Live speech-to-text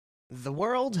The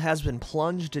world has been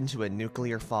plunged into a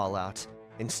nuclear fallout.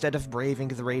 Instead of braving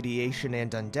the radiation and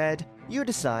undead, you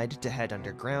decide to head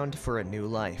underground for a new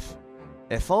life.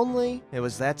 If only it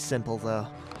was that simple, though.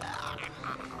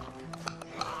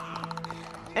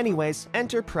 Anyways,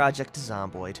 enter Project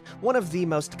Zomboid, one of the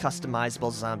most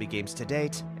customizable zombie games to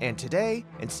date, and today,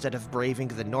 instead of braving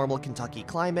the normal Kentucky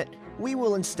climate, we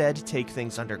will instead take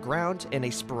things underground in a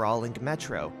sprawling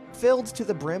metro, filled to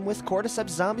the brim with cordyceps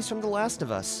zombies from The Last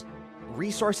of Us.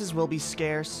 Resources will be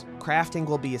scarce, crafting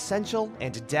will be essential,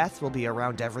 and death will be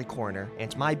around every corner,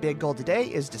 and my big goal today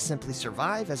is to simply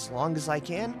survive as long as I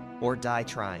can, or die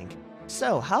trying.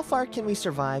 So, how far can we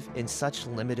survive in such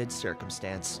limited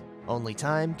circumstance? Only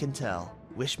time can tell.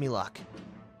 Wish me luck.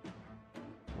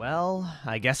 Well,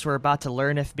 I guess we're about to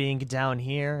learn if being down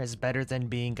here is better than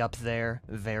being up there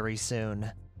very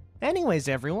soon. Anyways,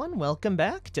 everyone, welcome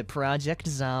back to Project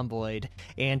Zomboid.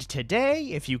 And today,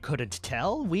 if you couldn't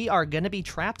tell, we are gonna be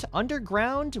trapped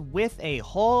underground with a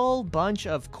whole bunch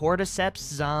of cordyceps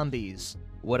zombies.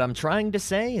 What I'm trying to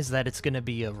say is that it's gonna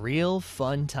be a real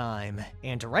fun time.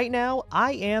 And right now,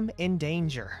 I am in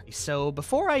danger. So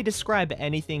before I describe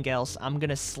anything else, I'm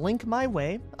gonna slink my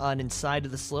way on inside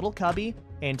of this little cubby,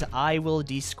 and I will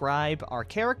describe our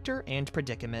character and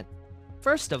predicament.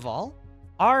 First of all,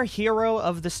 our hero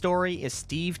of the story is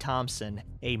Steve Thompson,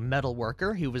 a metal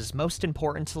worker who was most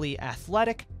importantly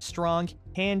athletic, strong,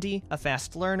 handy, a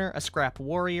fast learner, a scrap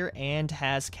warrior, and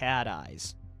has cat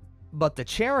eyes. But the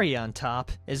cherry on top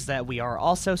is that we are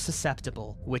also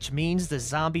susceptible, which means the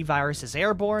zombie virus is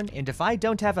airborne, and if I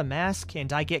don't have a mask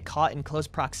and I get caught in close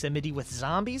proximity with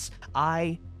zombies,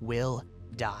 I will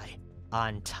die.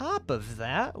 On top of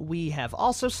that, we have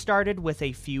also started with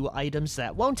a few items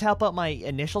that won't help out my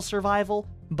initial survival,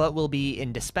 but will be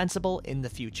indispensable in the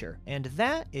future, and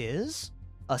that is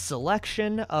a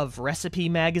selection of recipe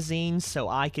magazines so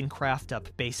I can craft up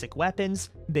basic weapons,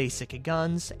 basic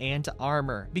guns, and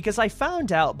armor. Because I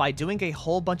found out by doing a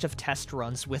whole bunch of test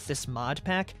runs with this mod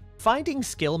pack, finding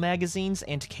skill magazines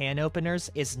and can openers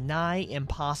is nigh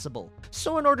impossible.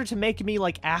 So in order to make me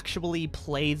actually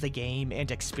play the game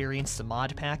and experience the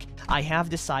mod pack, I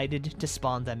have decided to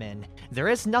spawn them in. There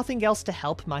is nothing else to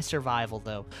help my survival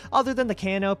though, other than the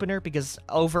can opener, because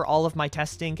over all of my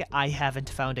testing, I haven't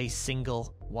found a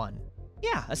single one.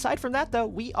 Yeah, aside from that though,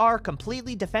 we are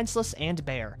completely defenseless and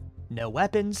bare. No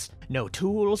weapons, no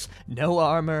tools, no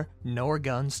armor, nor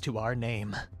guns to our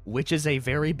name. Which is a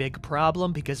very big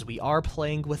problem because we are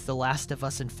playing with the Last of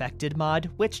Us Infected mod,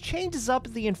 which changes up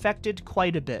the infected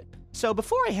quite a bit. So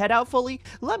before I head out fully,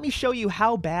 let me show you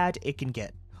how bad it can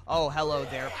get. Oh, hello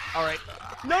there. Alright.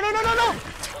 No!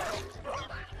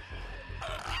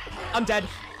 I'm dead.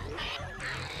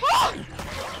 Ah!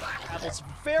 Travels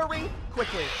very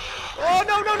quickly. Oh,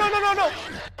 no!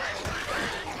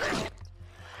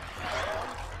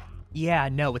 Yeah,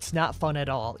 no, it's not fun at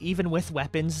all. Even with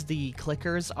weapons, the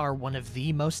clickers are one of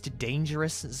the most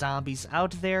dangerous zombies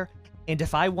out there, and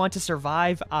if I want to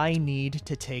survive, I need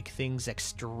to take things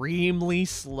extremely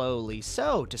slowly.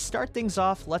 So, to start things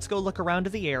off, let's go look around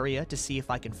the area to see if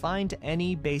I can find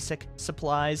any basic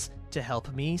supplies to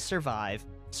help me survive.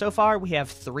 So far, we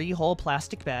have 3 whole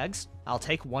plastic bags. I'll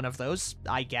take one of those.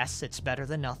 I guess it's better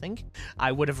than nothing.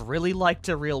 I would have really liked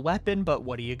a real weapon, but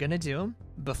what are you gonna do?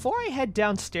 Before I head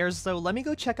downstairs though, let me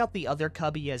go check out the other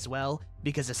cubby as well,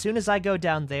 because as soon as I go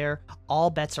down there,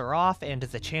 all bets are off and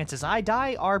the chances I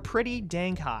die are pretty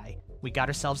dang high. We got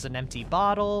ourselves an empty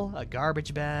bottle, a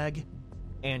garbage bag,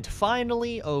 and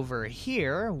finally over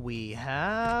here we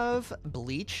have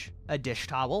bleach, a dish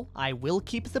towel. I will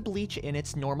keep the bleach in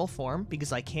its normal form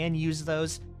because I can use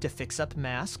those to fix up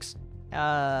masks,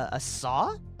 a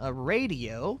saw, a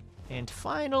radio, and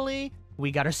finally we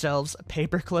got ourselves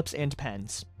paper clips and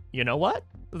pens. You know what?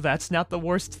 That's not the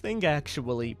worst thing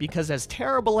actually, because as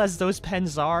terrible as those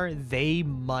pens are, they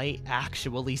might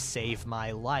actually save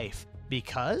my life.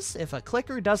 Because if a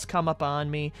clicker does come up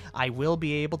on me, I will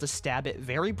be able to stab it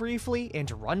very briefly and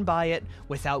run by it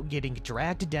without getting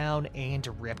dragged down and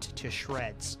ripped to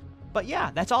shreds. But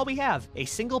yeah, that's all we have, a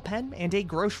single pen and a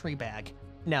grocery bag.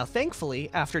 Now thankfully,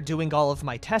 after doing all of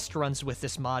my test runs with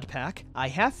this mod pack, I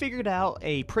have figured out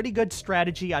a pretty good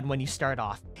strategy on when you start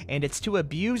off, and it's to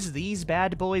abuse these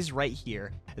bad boys right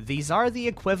here. These are the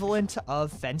equivalent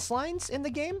of fence lines in the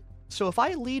game, so if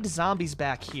I lead zombies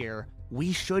back here,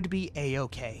 we should be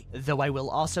a-okay. Though I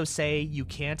will also say you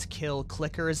can't kill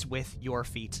clickers with your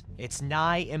feet. It's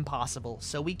nigh impossible,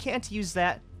 so we can't use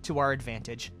that to our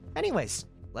advantage. Anyways,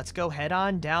 let's go head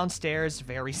on downstairs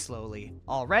very slowly.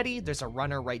 Already, there's a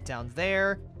runner right down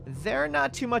there. They're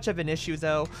not too much of an issue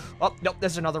though. Oh, nope,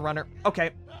 there's another runner.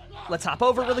 Okay, Let's hop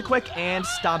over really quick and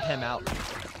stomp him out.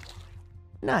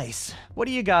 Nice. What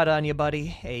do you got on you,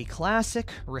 buddy? A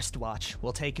classic wristwatch.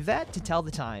 We'll take that to tell the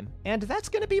time. And that's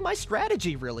gonna be my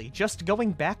strategy, really. Just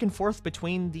going back and forth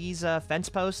between these fence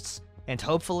posts and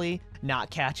hopefully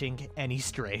not catching any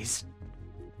strays.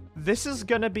 This is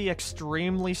gonna be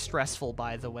extremely stressful,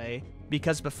 by the way,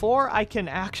 because before I can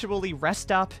actually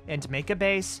rest up and make a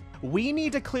base, we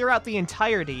need to clear out the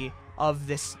entirety of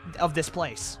this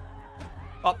place.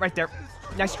 Oh, right there.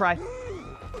 Nice try.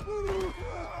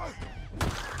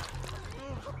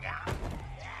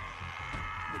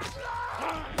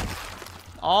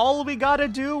 All we gotta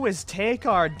do is take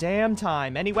our damn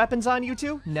time. Any weapons on you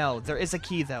two? No, there is a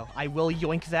key though. I will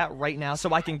yoink that right now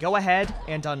so I can go ahead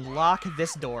and unlock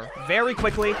this door very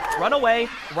quickly. Run away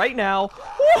right now.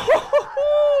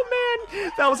 Oh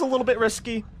man, that was a little bit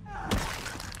risky.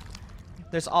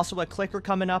 There's also a clicker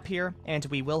coming up here, and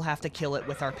we will have to kill it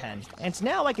with our pen. And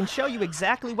now I can show you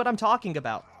exactly what I'm talking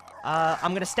about.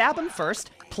 I'm gonna stab him first,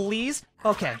 please.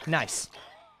 Okay, nice.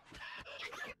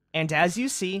 And as you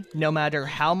see, no matter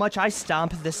how much I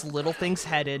stomp this little thing's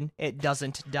head in, it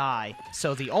doesn't die.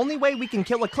 So the only way we can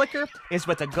kill a clicker is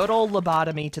with a good old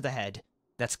lobotomy to the head.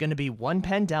 That's gonna be one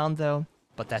pen down though,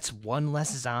 but that's one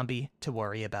less zombie to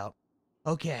worry about.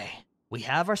 Okay, we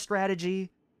have our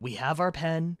strategy, we have our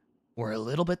pen, we're a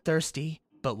little bit thirsty,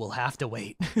 but we'll have to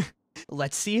wait.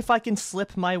 Let's see if I can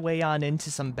slip my way on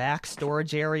into some back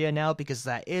storage area now, because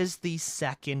that is the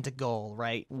second goal,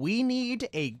 right? We need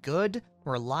a good,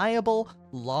 reliable,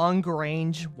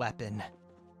 long-range weapon.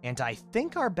 And I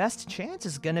think our best chance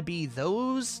is gonna be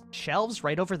those shelves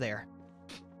right over there.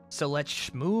 So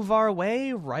let's move our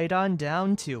way right on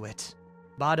down to it.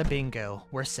 Bada bingo,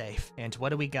 we're safe. And what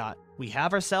do we got? We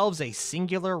have ourselves a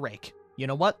singular rake. You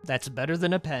know what? That's better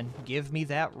than a pen. Give me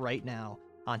that right now.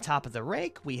 On top of the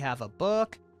rake, we have a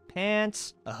book,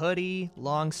 pants, a hoodie,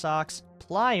 long socks,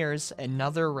 pliers,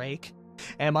 another rake.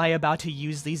 Am I about to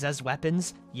use these as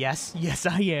weapons? Yes,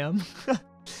 I am.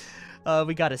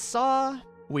 We got a saw.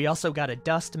 We also got a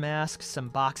dust mask, some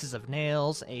boxes of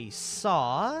nails, a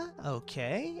saw,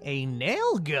 okay, a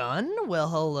nail gun, well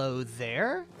hello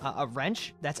there, a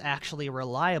wrench, that's actually a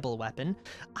reliable weapon.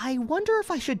 I wonder if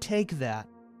I should take that.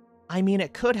 I mean,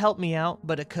 it could help me out,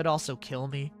 but it could also kill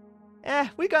me.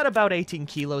 We got about 18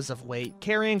 kilos of weight.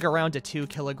 Carrying around a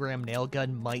 2-kilogram nail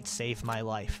gun might save my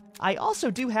life. I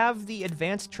also do have the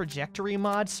advanced trajectory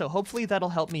mod, so hopefully that'll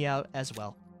help me out as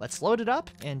well. Let's load it up,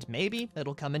 and maybe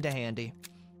it'll come into handy.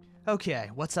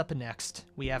 Okay, what's up next?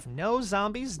 We have no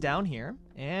zombies down here,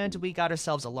 and we got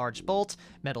ourselves a large bolt,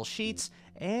 metal sheets,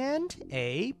 and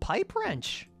a pipe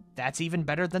wrench. That's even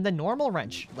better than the normal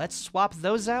wrench. Let's swap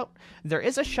those out. There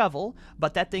is a shovel,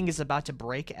 but that thing is about to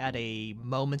break at a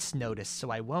moment's notice,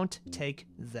 so I won't take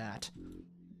that.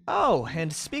 Oh,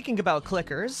 and speaking about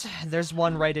clickers, there's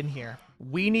one right in here.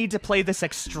 We need to play this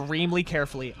extremely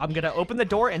carefully. I'm gonna open the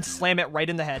door and slam it right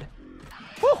in the head.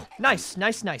 Whew, nice,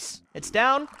 nice, nice. It's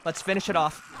down, let's finish it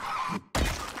off.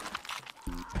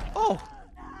 Oh!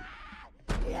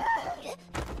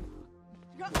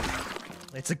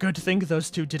 It's a good thing those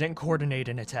two didn't coordinate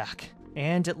an attack.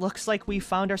 And it looks like we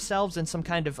found ourselves in some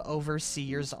kind of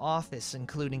overseer's office,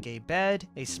 including a bed,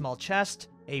 a small chest,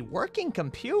 a working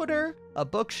computer, a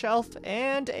bookshelf,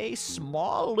 and a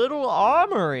small little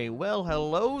armory. Well,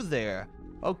 hello there.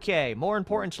 Okay, more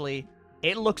importantly,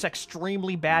 it looks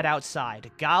extremely bad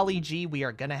outside. Golly gee, we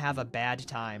are gonna have a bad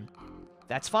time.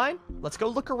 That's fine. Let's go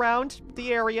look around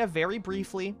the area very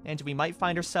briefly, and we might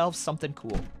find ourselves something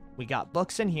cool. We got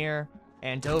books in here.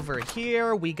 And over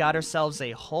here, we got ourselves a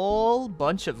whole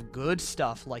bunch of good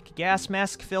stuff, like gas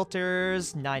mask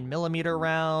filters, 9mm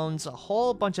rounds, a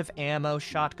whole bunch of ammo,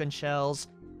 shotgun shells,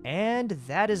 and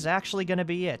that is actually gonna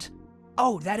be it.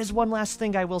 Oh, that is one last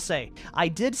thing I will say. I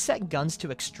did set guns to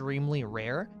extremely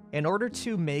rare in order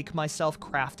to make myself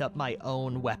craft up my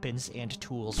own weapons and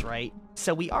tools, right?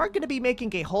 So we are gonna be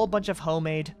making a whole bunch of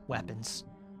homemade weapons.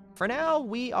 For now,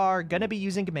 we are gonna be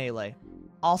using melee.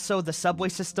 Also, the subway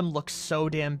system looks so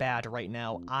damn bad right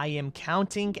now. I am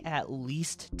counting at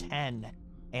least 10.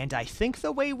 And I think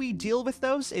the way we deal with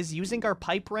those is using our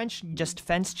pipe wrench, just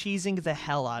fence cheesing the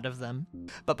hell out of them.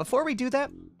 But before we do that,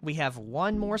 we have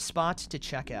one more spot to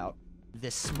check out.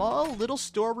 This small little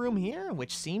storeroom here,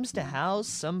 which seems to house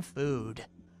some food.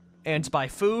 And by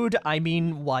food, I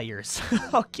mean wires.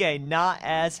 Okay, not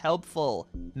as helpful.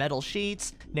 Metal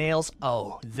sheets, nails,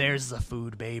 oh, there's the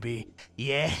food, baby.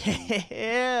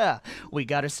 Yeah! We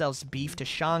got ourselves beef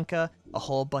tashanka, a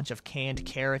whole bunch of canned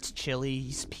carrots,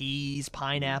 chilies, peas,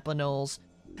 pineapples.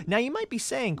 Now you might be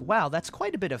saying, wow, that's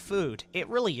quite a bit of food. It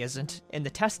really isn't. In the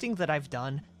testing that I've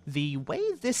done, The way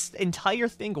this entire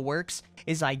thing works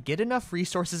is I get enough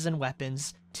resources and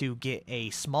weapons to get a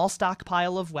small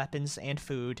stockpile of weapons and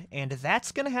food, and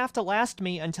that's gonna have to last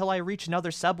me until I reach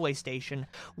another subway station,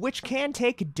 which can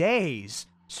take days.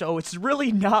 So it's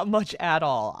really not much at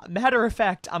all. Matter of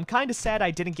fact, I'm kinda sad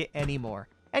I didn't get any more.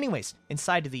 Anyways,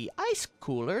 inside of the ice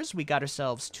coolers, we got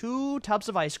ourselves 2 tubs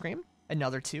of ice cream,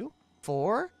 another 2,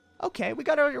 4. Okay, we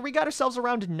got ourselves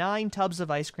around 9 tubs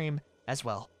of ice cream as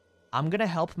well. I'm gonna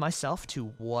help myself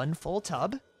to 1 full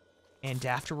tub, and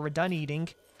after we're done eating,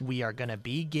 we are gonna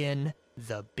begin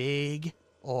the big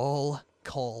ol'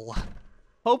 coal.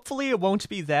 Hopefully it won't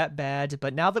be that bad,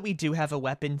 but now that we do have a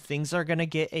weapon, things are gonna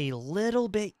get a little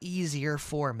bit easier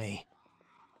for me.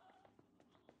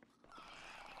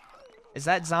 Is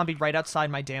that zombie right outside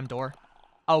my damn door?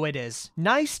 Oh, it is.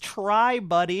 Nice try,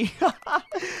 buddy.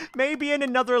 Maybe in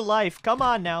another life. Come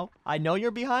on now. I know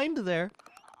you're behind there.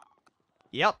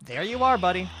 Yep, there you are,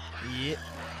 buddy. Yeah.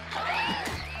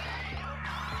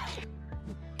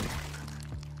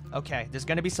 Okay, there's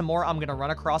gonna be some more. I'm gonna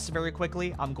run across very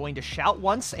quickly. I'm going to shout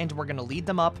once, and we're gonna lead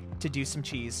them up to do some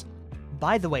cheese.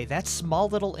 By the way, that small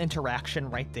little interaction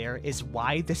right there is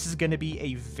why this is gonna be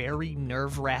a very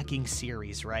nerve-wracking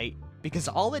series, right? Because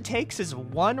all it takes is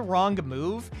one wrong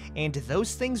move, and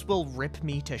those things will rip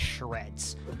me to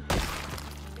shreds.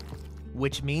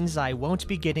 Which means I won't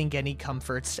be getting any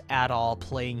comforts at all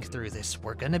playing through this.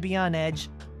 We're gonna be on edge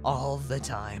all the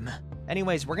time.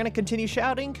 Anyways, we're gonna continue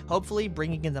shouting, hopefully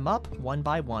bringing them up one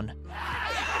by one.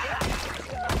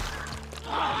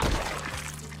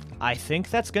 I think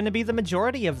that's going to be the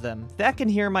majority of them. That can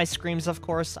hear my screams, of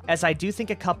course, as I do think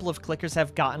a couple of clickers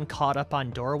have gotten caught up on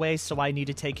doorways, so I need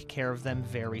to take care of them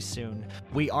very soon.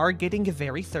 We are getting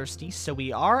very thirsty, so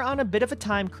we are on a bit of a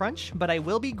time crunch, but I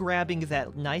will be grabbing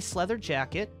that nice leather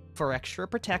jacket for extra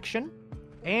protection,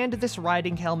 and this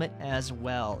riding helmet as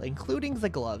well, including the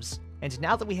gloves. And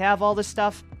now that we have all this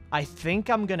stuff, I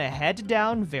think I'm gonna head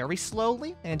down very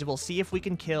slowly, and we'll see if we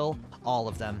can kill all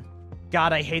of them.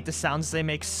 God, I hate the sounds they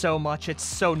make so much. It's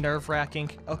so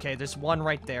nerve-wracking. Okay, there's one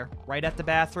right there, right at the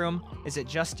bathroom. Is it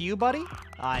just you, buddy?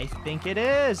 I think it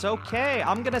is. Okay,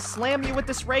 I'm gonna slam you with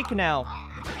this rake now.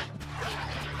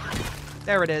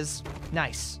 There it is.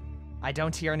 Nice. I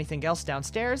don't hear anything else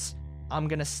downstairs. I'm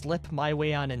gonna slip my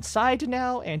way on inside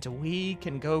now, and we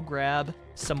can go grab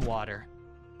some water.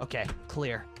 Okay,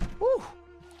 clear. Woo!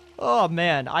 Oh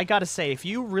man, I gotta say, if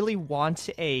you really want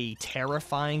a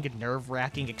terrifying,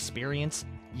 nerve-wracking experience,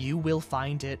 you will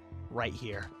find it right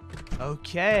here.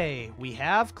 Okay, we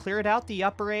have cleared out the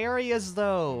upper areas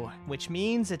though, which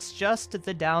means it's just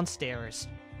the downstairs.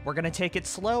 We're gonna take it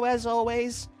slow as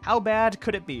always. How bad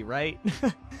could it be, right?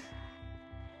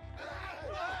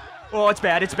 Oh, it's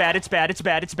bad, it's bad, it's bad, it's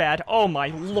bad, it's bad. Oh my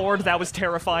lord, that was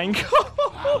terrifying.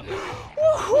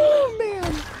 Oh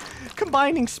man.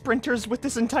 Combining sprinters with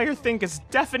this entire thing is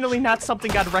definitely not something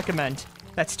I'd recommend.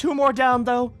 That's 2 more down,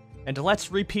 though, and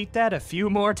let's repeat that a few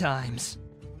more times.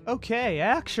 Okay,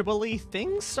 actually,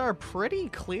 things are pretty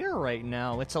clear right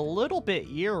now. It's a little bit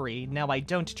eerie. Now, I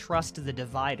don't trust the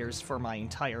dividers for my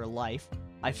entire life.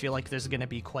 I feel like there's gonna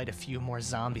be quite a few more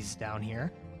zombies down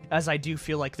here, as I do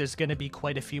feel like there's gonna be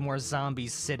quite a few more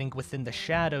zombies sitting within the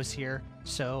shadows here.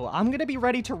 So I'm gonna be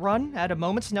ready to run at a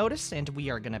moment's notice, and we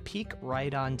are gonna peek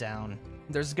right on down.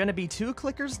 There's gonna be 2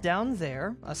 clickers down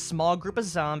there, a small group of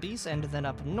zombies, and then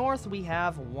up north we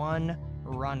have 1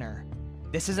 runner.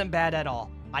 This isn't bad at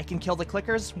all. I can kill the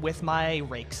clickers with my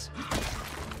rakes.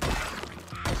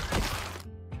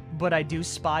 But I do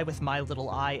spy with my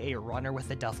little eye a runner with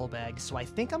a duffel bag, so I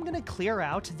think I'm gonna clear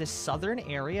out this southern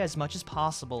area as much as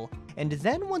possible, and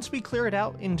then once we clear it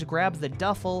out and grab the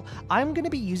duffel, I'm gonna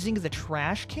be using the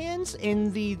trash cans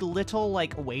in the little,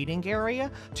 like, waiting area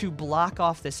to block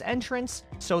off this entrance,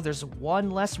 so there's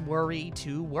one less worry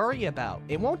to worry about.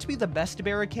 It won't be the best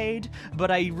barricade,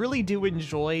 but I really do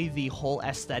enjoy the whole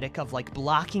aesthetic of, like,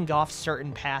 blocking off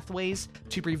certain pathways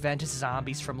to prevent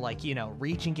zombies from, like, you know,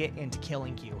 reaching it and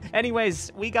killing you.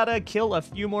 Anyways, we gotta kill a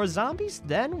few more zombies,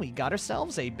 then we got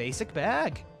ourselves a basic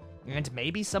bag. And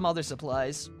maybe some other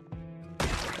supplies.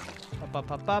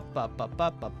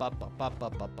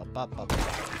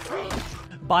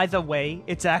 By the way,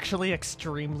 it's actually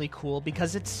extremely cool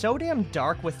because it's so damn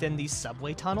dark within these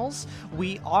subway tunnels.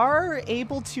 We are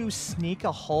able to sneak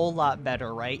a whole lot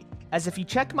better, right? As if you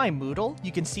check my Moodle,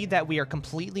 you can see that we are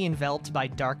completely enveloped by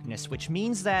darkness, which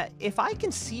means that if I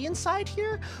can see inside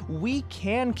here, we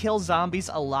can kill zombies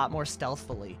a lot more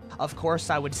stealthily. Of course,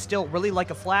 I would still really like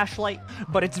a flashlight,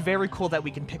 but it's very cool that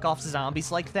we can pick off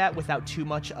zombies like that without too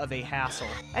much of a hassle.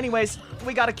 Anyways,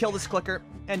 we gotta kill this clicker,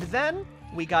 and then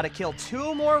we gotta kill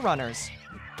 2 more runners.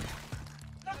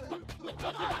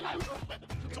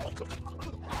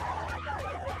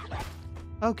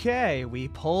 Okay, we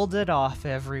pulled it off,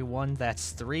 everyone.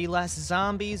 That's 3 less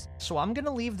zombies, so I'm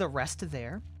gonna leave the rest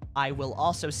there. I will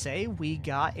also say we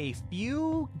got a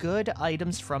few good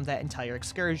items from that entire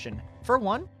excursion. For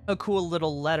one, a cool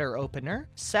little letter opener.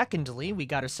 Secondly, we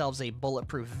got ourselves a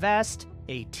bulletproof vest,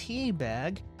 a tea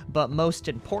bag, but most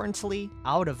importantly,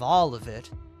 out of all of it,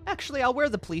 actually, I'll wear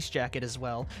the police jacket as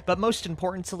well, but most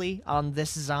importantly, on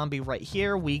this zombie right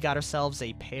here, we got ourselves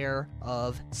a pair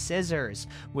of scissors,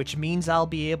 which means I'll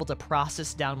be able to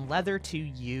process down leather to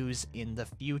use in the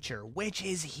future, which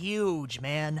is huge,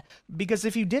 man. Because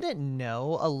if you didn't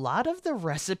know, a lot of the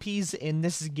recipes in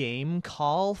this game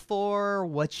call for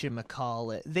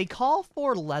whatchamacallit. They call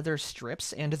for leather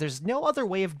strips, and there's no other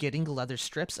way of getting leather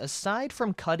strips aside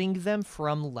from cutting them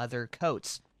from leather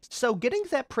coats. So getting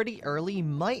that pretty early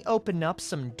might open up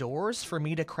some doors for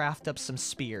me to craft up some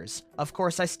spears. Of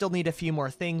course, I still need a few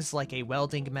more things like a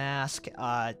welding mask,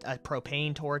 a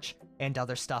propane torch, and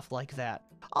other stuff like that.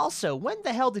 Also, when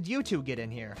the hell did you two get in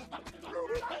here?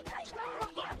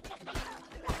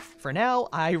 For now,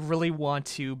 I really want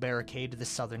to barricade the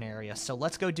southern area, so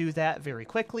let's go do that very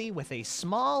quickly with a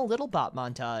small little bop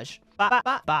montage. Bop,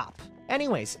 bop, bop.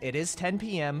 Anyways, it is 10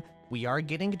 p.m., we are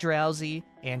getting drowsy,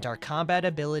 and our combat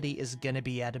ability is gonna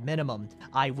be at a minimum.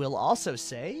 I will also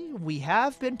say, we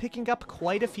have been picking up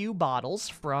quite a few bottles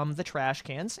from the trash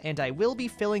cans, and I will be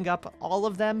filling up all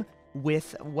of them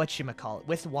with whatchamacallit,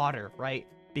 with water, right?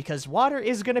 Because water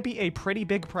is gonna be a pretty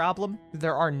big problem.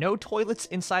 There are no toilets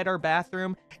inside our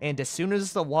bathroom, and as soon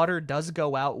as the water does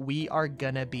go out, we are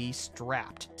gonna be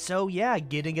strapped. So yeah,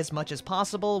 getting as much as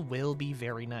possible will be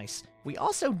very nice. We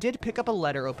also did pick up a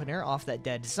letter opener off that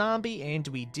dead zombie, and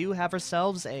we do have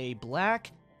ourselves a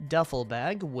black duffel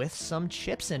bag with some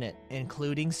chips in it,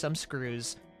 including some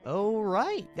screws. Oh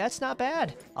right, that's not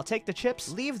bad. I'll take the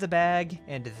chips, leave the bag,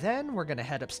 and then we're gonna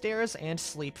head upstairs and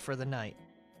sleep for the night.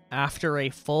 After a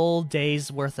full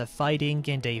day's worth of fighting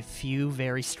and a few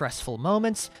very stressful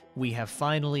moments, we have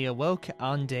finally awoke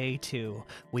on day 2.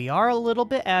 We are a little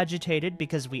bit agitated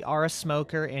because we are a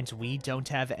smoker and we don't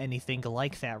have anything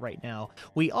like that right now.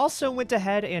 We also went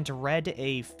ahead and read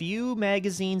a few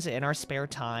magazines in our spare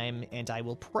time, and I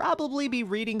will probably be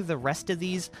reading the rest of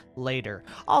these later.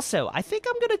 Also, I think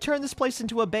I'm gonna turn this place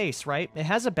into a base, right? It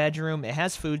has a bedroom, it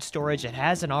has food storage, it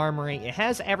has an armory, it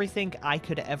has everything I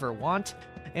could ever want.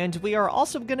 And we are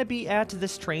also going to be at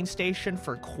this train station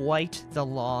for quite the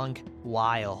long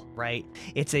while, right?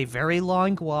 It's a very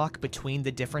long walk between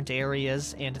the different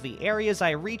areas, and the areas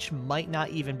I reach might not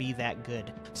even be that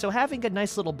good. So having a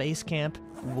nice little base camp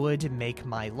would make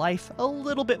my life a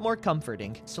little bit more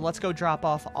comforting. So let's go drop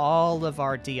off all of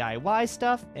our DIY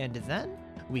stuff, and then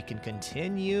we can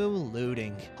continue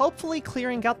looting. Hopefully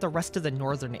clearing out the rest of the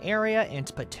northern area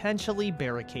and potentially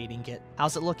barricading it.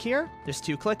 How's it look here? There's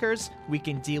 2 clickers. We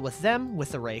can deal with them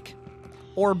with a rake.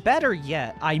 Or better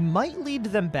yet, I might lead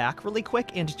them back really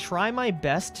quick and try my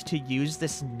best to use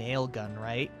this nail gun,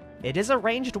 right? It is a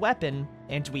ranged weapon,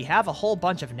 and we have a whole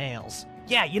bunch of nails.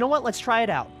 Yeah, you know what? Let's try it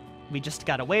out. We just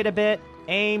gotta wait a bit,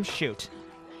 aim, shoot.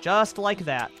 Just like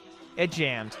that. It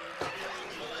jammed.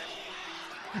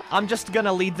 I'm just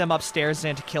gonna lead them upstairs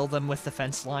and kill them with the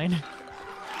fence line.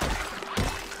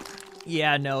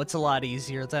 Yeah, no, it's a lot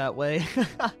easier that way.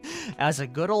 As a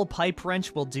good old pipe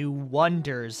wrench will do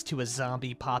wonders to a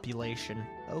zombie population.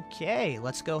 Okay,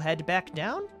 let's go head back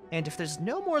down. And if there's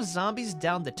no more zombies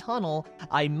down the tunnel,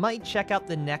 I might check out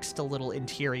the next little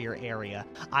interior area.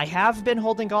 I have been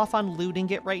holding off on looting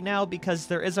it right now because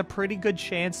there is a pretty good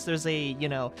chance there's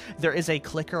a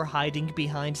clicker hiding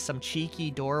behind some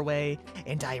cheeky doorway,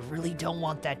 and I really don't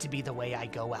want that to be the way I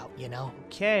go out, you know?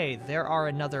 Okay, there are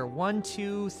another 1,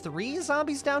 2, 3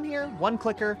 zombies down here. 1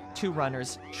 clicker, 2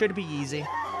 runners. Should be easy.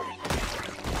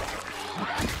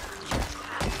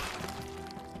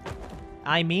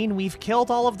 I mean, we've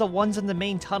killed all of the ones in the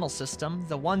main tunnel system.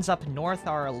 The ones up north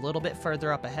are a little bit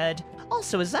further up ahead.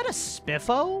 Also, is that a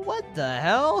Spiffo? What the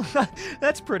hell?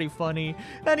 That's pretty funny.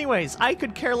 Anyways, I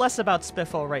could care less about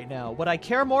Spiffo right now. What I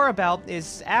care more about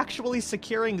is actually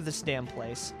securing this damn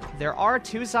place. There are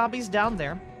 2 zombies down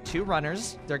there, 2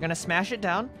 runners. They're gonna smash it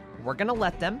down. We're gonna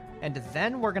let them, and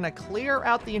then we're gonna clear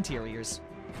out the interiors.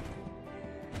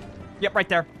 Yep, right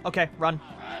there. Okay, run.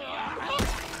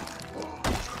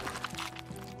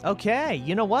 Okay,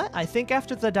 you know what? I think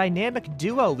after the dynamic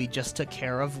duo we just took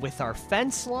care of with our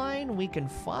fence line, we can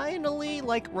finally,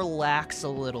 relax a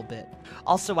little bit.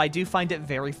 Also, I do find it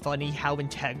very funny how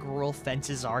integral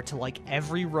fences are to,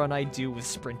 every run I do with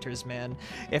sprinters, man.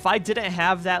 If I didn't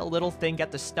have that little thing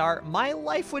at the start, my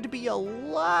life would be a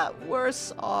lot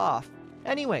worse off.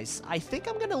 Anyways, I think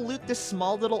I'm gonna loot this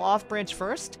small little off branch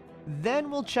first, then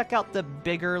we'll check out the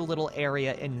bigger little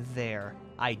area in there.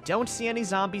 I don't see any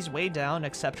zombies way down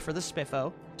except for the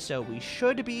Spiffo, so we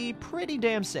should be pretty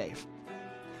damn safe.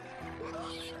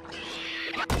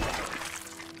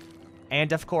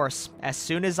 And of course, as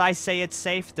soon as I say it's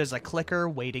safe, there's a clicker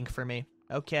waiting for me.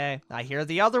 Okay, I hear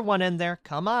the other one in there.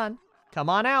 Come on. Come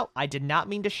on out. I did not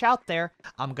mean to shout there.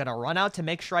 I'm gonna run out to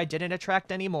make sure I didn't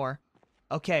attract any more.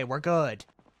 Okay, we're good.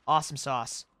 Awesome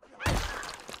sauce.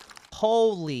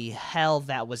 Holy hell,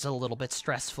 that was a little bit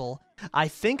stressful. I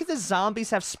think the zombies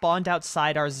have spawned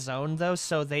outside our zone, though,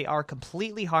 so they are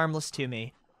completely harmless to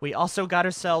me. We also got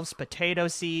ourselves potato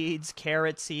seeds,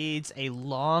 carrot seeds, a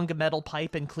long metal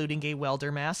pipe, including a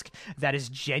welder mask. That is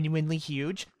genuinely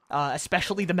huge.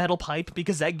 Especially the metal pipe,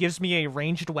 because that gives me a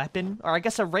ranged weapon, or I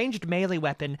guess a ranged melee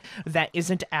weapon that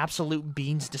isn't absolute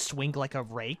beans to swing like a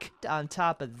rake. On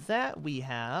top of that, we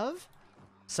have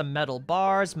some metal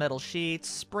bars, metal sheets,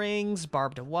 springs,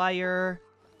 barbed wire,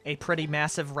 a pretty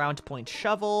massive round point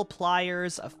shovel,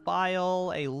 pliers, a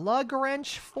file, a lug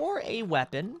wrench for a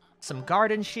weapon, some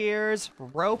garden shears,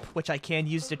 rope, which I can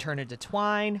use to turn into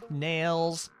twine,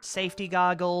 nails, safety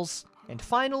goggles, and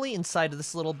finally, inside of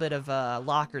this little bit of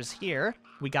lockers here,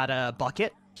 we got a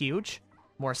bucket, huge,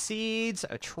 more seeds,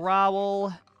 a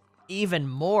trowel, even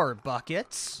more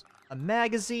buckets, a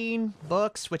magazine,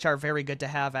 books, which are very good to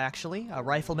have actually, a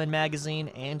rifleman magazine,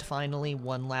 and finally,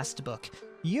 one last book.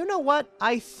 You know what?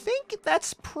 I think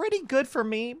that's pretty good for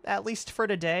me, at least for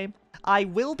today. I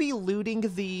will be looting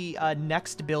the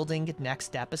next building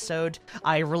next episode.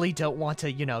 I really don't want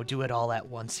to, do it all at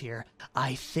once here.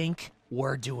 I think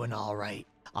we're doing all right.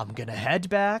 I'm gonna head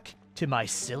back to my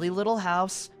silly little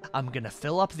house. I'm gonna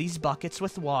fill up these buckets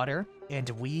with water, and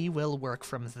we will work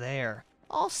from there.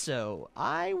 Also,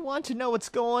 I want to know what's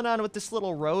going on with this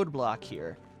little roadblock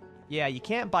here. Yeah, you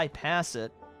can't bypass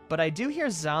it, but I do hear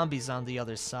zombies on the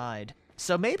other side.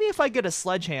 So maybe if I get a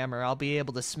sledgehammer, I'll be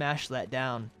able to smash that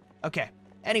down. Okay,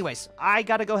 anyways, I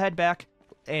gotta go head back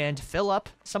and fill up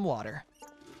some water.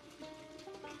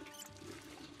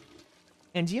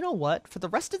 And you know what? For the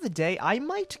rest of the day, I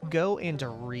might go and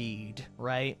read,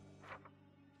 right?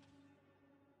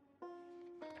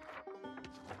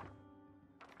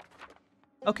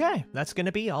 Okay, that's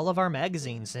gonna be all of our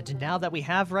magazines, and now that we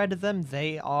have read them,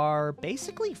 they are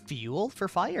basically fuel for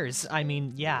fires. I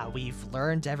mean, yeah, we've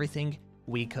learned everything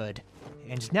we could.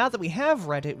 And now that we have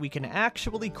read it, we can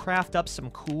actually craft up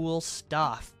some cool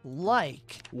stuff,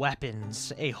 like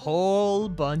weapons. A whole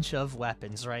bunch of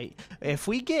weapons, right? If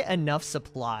we get enough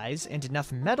supplies and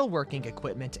enough metalworking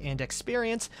equipment and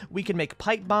experience, we can make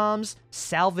pipe bombs,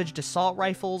 salvaged assault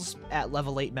rifles at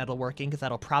level 8 metalworking.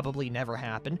 That'll probably never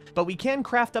happen. But we can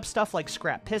craft up stuff like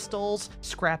scrap pistols,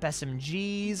 scrap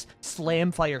SMGs,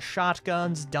 slamfire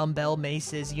shotguns, dumbbell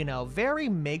maces, very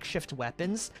makeshift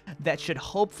weapons that should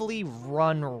hopefully run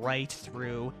right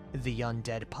through the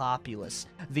undead populace.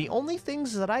 The only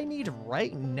things that I need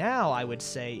right now, I would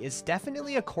say, is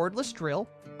definitely a cordless drill.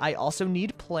 I also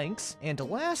need planks, and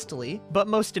lastly, but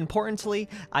most importantly,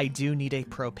 I do need a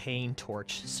propane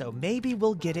torch, so maybe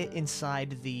we'll get it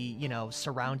inside the,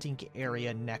 surrounding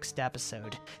area next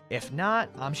episode. If not,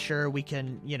 I'm sure we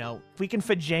can, we can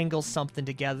fajangle something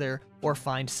together or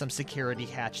find some security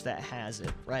hatch that has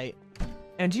it, right?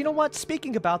 And you know what?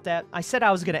 Speaking about that, I said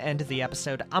I was going to end the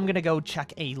episode. I'm going to go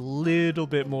check a little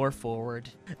bit more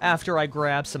forward. After I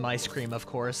grab some ice cream, of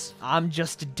course. I'm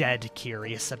just dead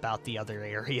curious about the other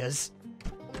areas.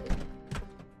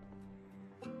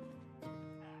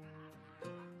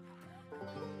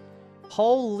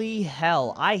 Holy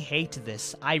hell, I hate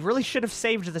this. I really should have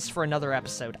saved this for another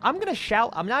episode. I'm going to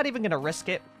shout. I'm not even going to risk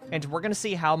it. And we're going to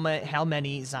see how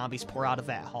many zombies pour out of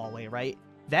that hallway, right?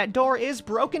 That door is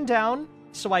broken down.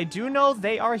 So I do know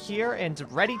they are here and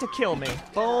ready to kill me.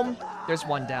 Boom. There's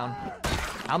one down.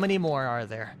 How many more are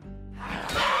there?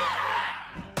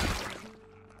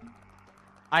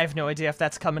 I have no idea if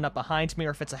that's coming up behind me or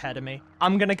if it's ahead of me.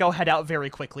 I'm gonna go head out very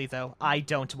quickly, though. I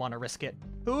don't want to risk it.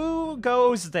 Who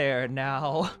goes there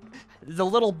now? The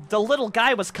little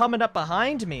guy was coming up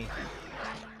behind me.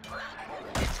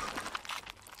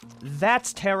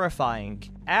 That's terrifying.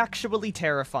 Actually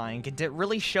terrifying, and it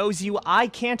really shows you I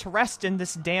can't rest in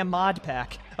this damn mod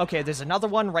pack. Okay, there's another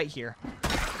one right here.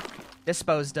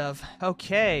 Disposed of.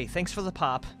 Okay, thanks for the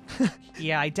pop.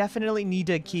 Yeah, I definitely need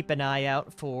to keep an eye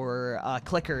out for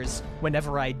clickers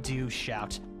whenever I do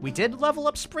shout. We did level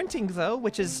up sprinting, though,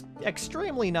 which is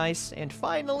extremely nice. And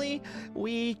finally,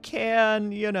 we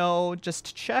can,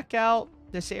 just check out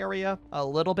this area a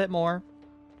little bit more.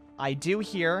 I do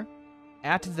hear,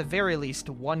 at the very least,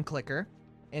 one clicker.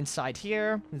 inside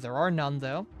here. There are none,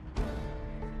 though.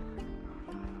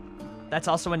 That's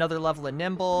also another level of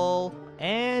Nimble,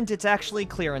 and it's actually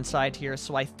clear inside here,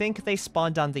 so I think they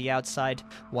spawned on the outside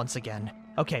once again.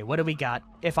 Okay, what do we got?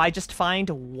 If I just find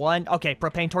one... Okay,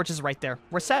 propane torches right there.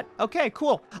 We're set. Okay,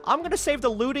 cool. I'm gonna save the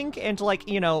looting and, like,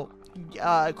 you know,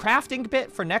 crafting bit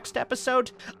for next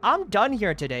episode. I'm done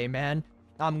here today, man.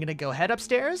 I'm gonna go head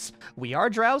upstairs. We are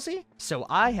drowsy, so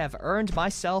I have earned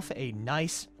myself a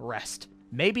nice rest.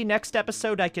 Maybe next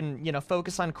episode I can, you know,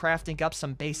 focus on crafting up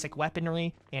some basic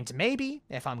weaponry, and maybe,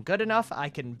 if I'm good enough, I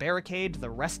can barricade the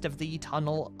rest of the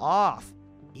tunnel off.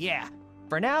 Yeah.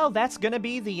 For now, that's gonna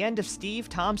be the end of Steve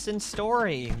Thompson's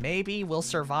story. Maybe we'll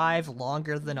survive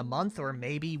longer than a month, or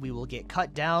maybe we will get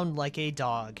cut down like a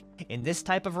dog. In this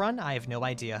type of run, I have no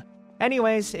idea.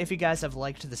 Anyways, if you guys have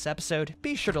liked this episode,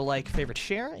 be sure to like, favorite,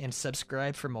 share, and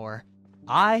subscribe for more.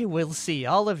 I will see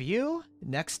all of you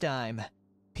next time.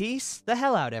 Peace the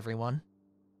hell out, everyone.